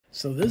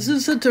So this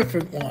is a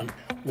different one.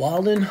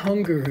 While in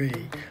Hungary,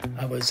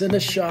 I was in a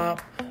shop.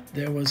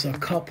 There was a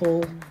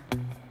couple.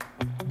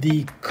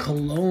 The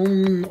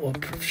cologne or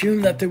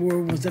perfume that they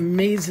wore was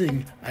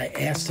amazing. I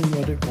asked them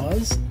what it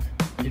was.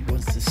 It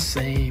was the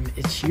same.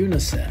 It's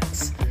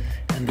unisex.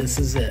 And this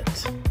is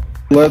it.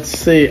 Let's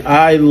see.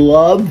 I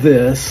love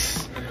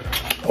this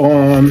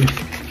on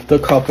the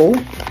couple.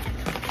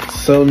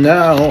 So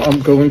now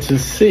I'm going to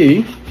see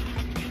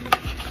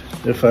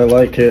if I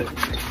like it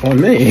on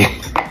me.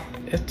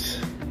 It's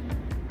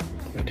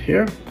right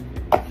here.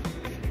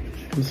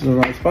 This is a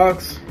nice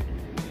box.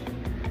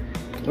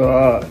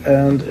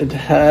 And it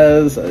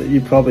has,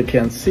 you probably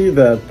can't see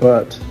that,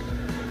 but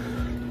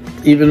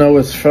even though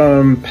it's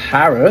from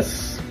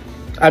Paris,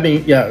 I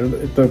mean, yeah,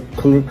 the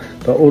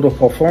eau de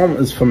parfum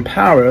is from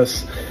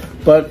Paris,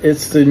 but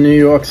it's the New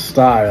York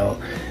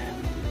style.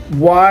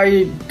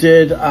 Why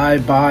did I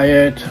buy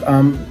it?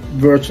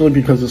 Virtually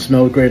because it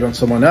smelled great on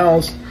someone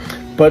else,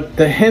 but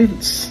the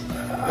hints,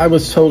 I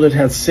was told it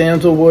has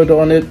sandalwood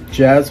on it,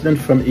 jasmine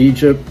from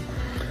Egypt.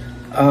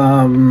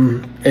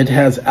 It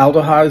has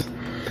aldehydes.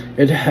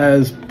 It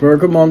has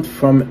bergamot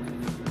from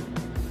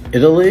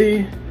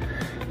Italy,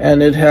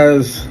 and it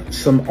has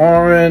some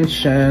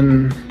orange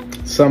and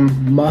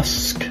some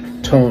musk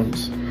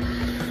tones.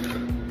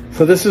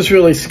 So this is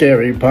really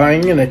scary,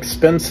 buying an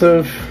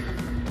expensive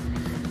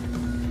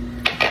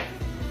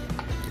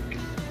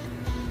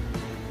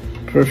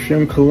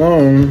perfume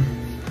cologne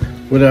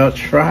without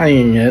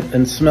trying it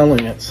and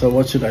smelling it. So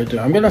what should I do?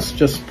 I'm gonna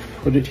just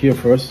put it here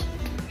first.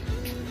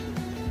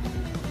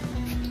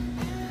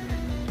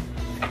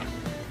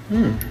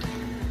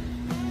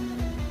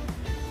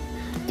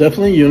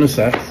 Definitely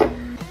unisex.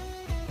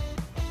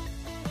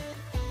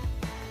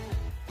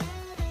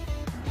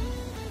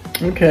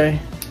 Okay.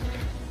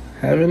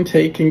 Having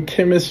taken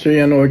chemistry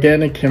and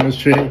organic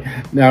chemistry,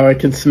 now I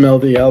can smell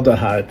the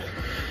aldehyde.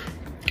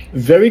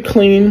 Very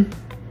clean.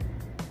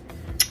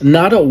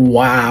 Not a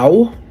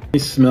wow. I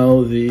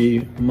smell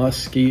the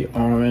musky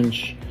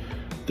orange,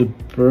 the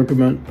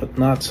bergamot, but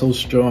not so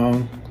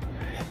strong.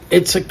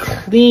 It's a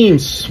clean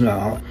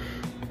smell.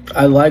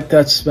 I like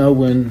that smell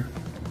when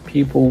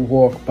people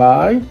walk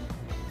by,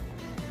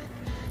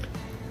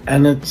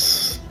 and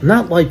it's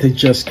not like they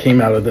just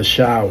came out of the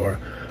shower,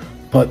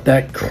 but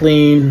that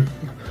clean,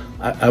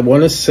 I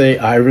want to say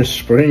Irish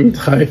Spring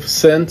type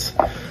scent,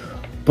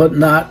 but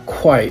not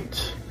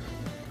quite.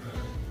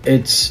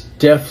 It's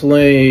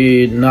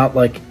definitely not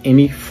like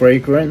any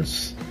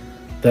fragrance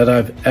that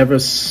I've ever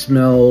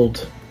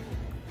smelled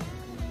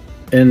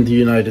in the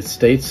United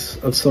States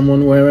of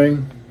someone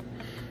wearing.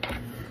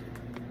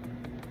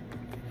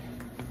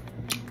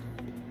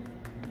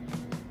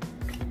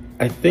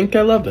 I think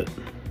I love it.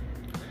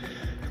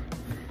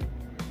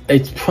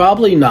 It's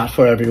probably not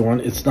for everyone.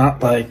 It's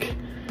not like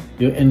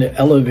you're in the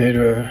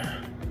elevator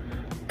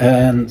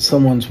and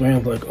someone's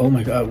wearing like, oh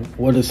my God,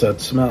 what is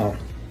that smell?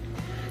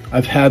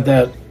 I've had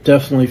that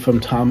definitely from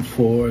Tom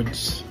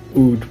Ford's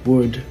Oud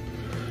Wood,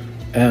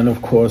 and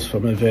of course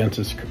from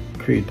Avantis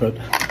Creed, but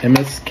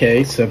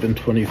MSK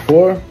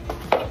 724.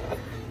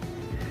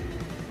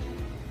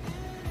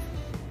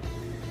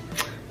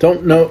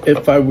 Don't know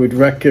if I would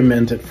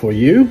recommend it for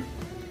you,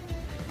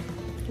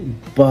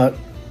 but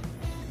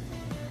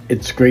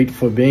it's great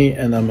for me,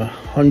 and I'm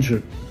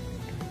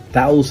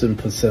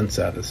 100,000%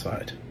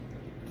 satisfied.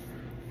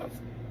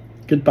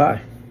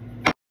 Goodbye.